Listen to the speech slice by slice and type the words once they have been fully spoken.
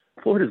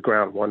Florida's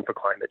ground one for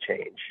climate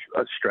change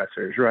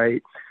stressors,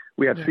 right?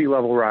 We have sea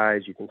level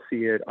rise. You can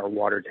see it. Our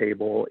water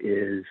table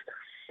is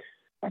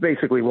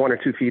basically 1 or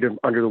 2 feet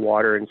under the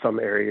water in some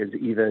areas,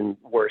 even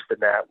worse than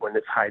that. When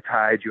it's high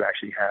tide, you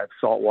actually have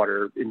salt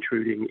water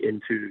intruding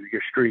into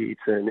your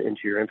streets and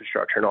into your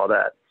infrastructure and all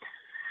that.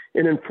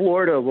 And in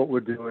Florida, what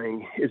we're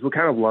doing is we're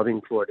kind of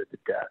loving Florida to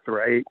death,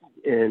 right?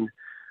 And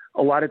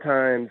a lot of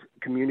times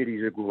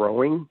communities are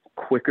growing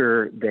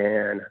quicker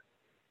than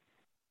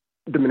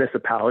the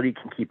municipality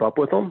can keep up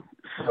with them.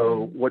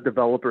 So what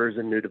developers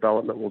and new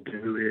development will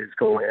do is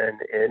go in,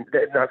 and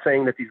they're not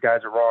saying that these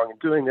guys are wrong in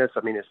doing this.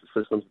 I mean, it's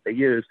the systems that they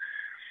use.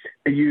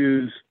 They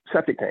use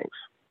septic tanks.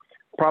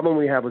 Problem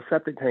we have with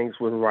septic tanks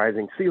with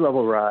rising sea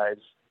level rise,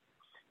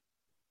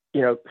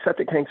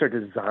 septic tanks are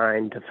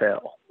designed to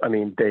fail. I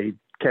mean, they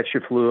catch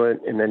your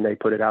fluent and then they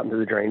put it out into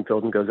the drain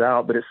field and goes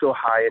out, but it's so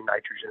high in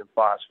nitrogen and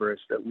phosphorus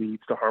that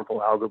leads to harmful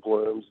algal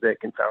blooms that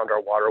confound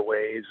our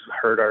waterways,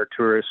 hurt our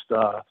tourist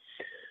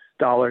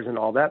dollars and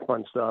all that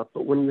fun stuff.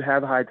 But when you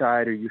have high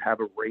tide or you have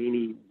a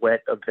rainy,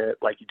 wet event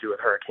like you do with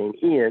Hurricane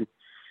Ian,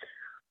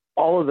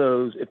 all of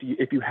those,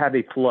 if you have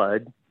a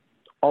flood,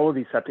 all of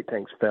these septic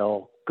tanks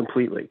fail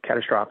completely,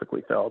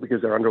 catastrophically fail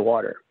because they're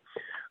underwater.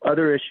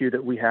 Other issue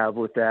that we have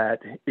with that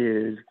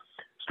is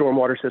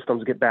stormwater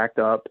systems get backed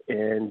up,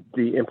 and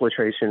the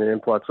infiltration and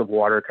influx of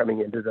water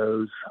coming into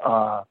those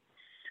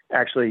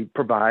actually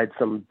provide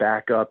some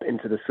backup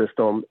into the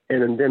system.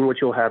 And then what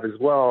you'll have as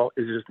well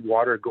is just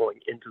water going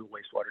into the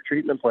wastewater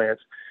treatment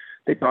plants.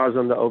 They cause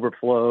them to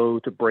overflow,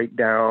 to break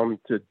down,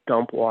 to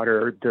dump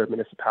water. The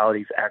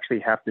municipalities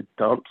actually have to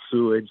dump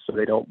sewage so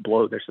they don't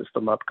blow their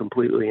system up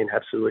completely and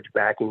have sewage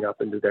backing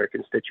up into their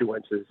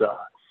constituents'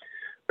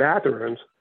 bathrooms.